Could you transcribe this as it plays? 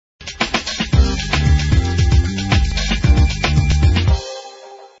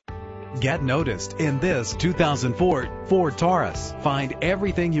Get noticed in this 2004 Ford Taurus. Find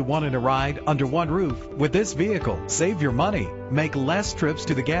everything you want in a ride under one roof with this vehicle. Save your money. Make less trips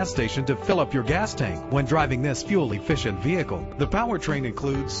to the gas station to fill up your gas tank when driving this fuel-efficient vehicle. The powertrain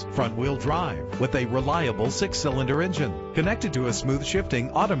includes front-wheel drive with a reliable 6-cylinder engine connected to a smooth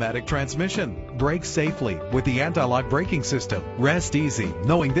shifting automatic transmission. Brake safely with the anti-lock braking system. Rest easy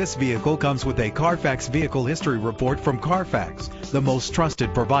knowing this vehicle comes with a Carfax Vehicle History Report from Carfax, the most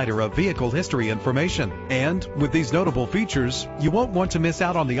trusted provider of vehicle history information. And with these notable features, you won't want to miss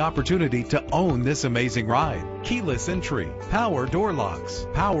out on the opportunity to own this amazing ride. Keyless entry, power door locks,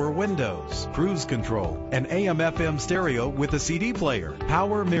 power windows, cruise control, an AM/FM stereo with a CD player,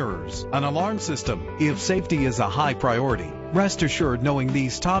 power mirrors, an alarm system. If safety is a high priority, rest assured knowing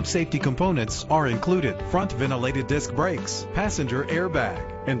these top safety components are included: front ventilated disc brakes, passenger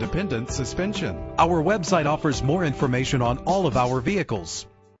airbag, independent suspension. Our website offers more information on all of our vehicles.